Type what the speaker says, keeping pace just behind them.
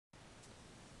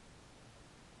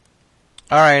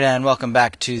Alright, and welcome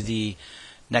back to the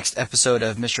next episode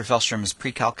of Mr. Fjelstrom's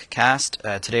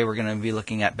PrecalcCast. Today we're going to be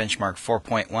looking at benchmark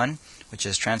 4.1, which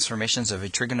is transformations of a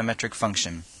trigonometric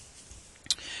function.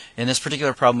 In this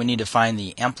particular problem, we need to find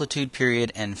the amplitude,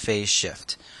 period, and phase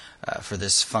shift for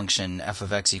this function f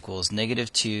of x equals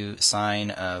 -2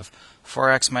 sine of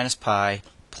 4x minus pi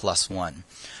plus 1.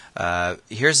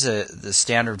 Here's the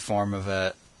standard form of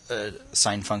a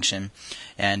sine function,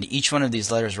 and each one of these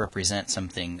letters represent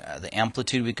something. The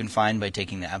amplitude we can find by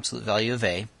taking the absolute value of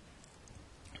a.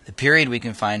 The period we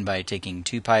can find by taking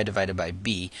 2 pi divided by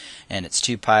b, and it's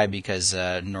 2 pi because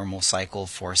normal cycle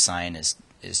for sine is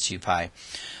 2 pi.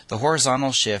 The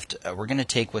horizontal shift, we're going to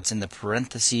take what's in the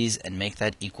parentheses and make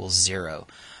that equal 0,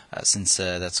 since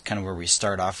that's kind of where we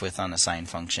start off with on a sine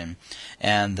function.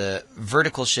 And the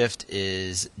vertical shift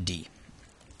is d.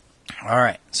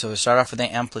 Alright, so we start off with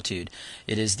the amplitude.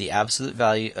 It is the absolute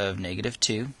value of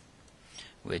 -2,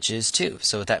 which is 2.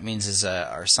 So what that means is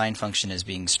our sine function is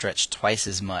being stretched twice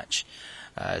as much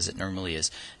as it normally is.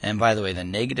 And by the way, the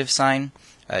negative sign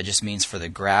just means for the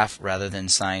graph, rather than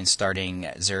sine starting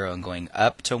at 0 and going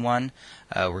up to 1,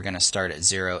 we're going to start at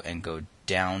 0 and go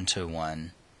down to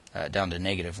 1, down to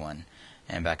 -1,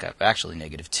 and back up. Actually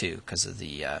 -2 because of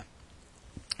the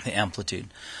amplitude.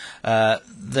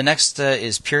 The next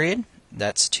is period.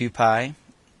 That's 2 pi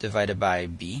divided by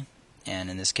b, and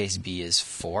in this case b is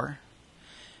 4.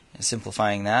 And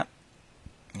simplifying that,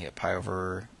 you get pi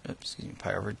over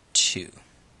 2.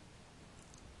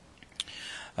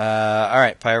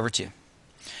 Alright, pi over 2.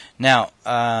 Now,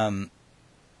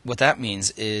 what that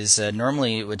means is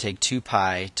normally it would take 2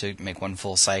 pi to make one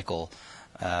full cycle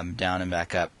down and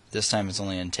back up. This time it's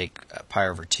only going to take pi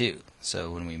over 2.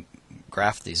 So when we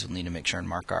graph these, we'll need to make sure and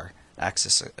mark our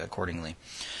axis accordingly.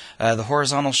 The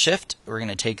horizontal shift, we're going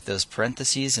to take those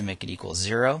parentheses and make it equal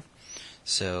 0.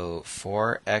 So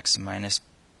 4x minus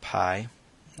pi,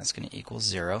 that's going to equal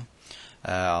 0.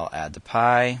 I'll add the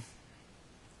pi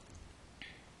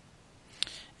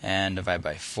and divide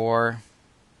by 4.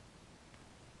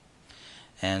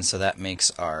 And so that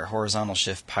makes our horizontal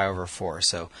shift pi over 4.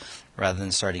 So rather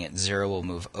than starting at 0, we'll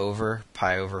move over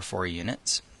pi over 4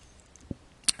 units.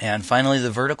 And finally,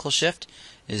 the vertical shift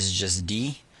is just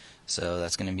d, so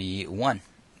that's going to be 1.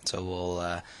 So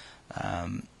we'll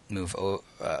move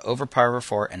over pi over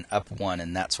 4 and up 1,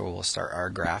 and that's where we'll start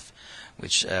our graph,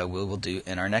 which we will do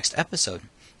in our next episode.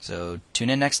 So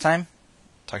tune in next time.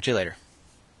 Talk to you later.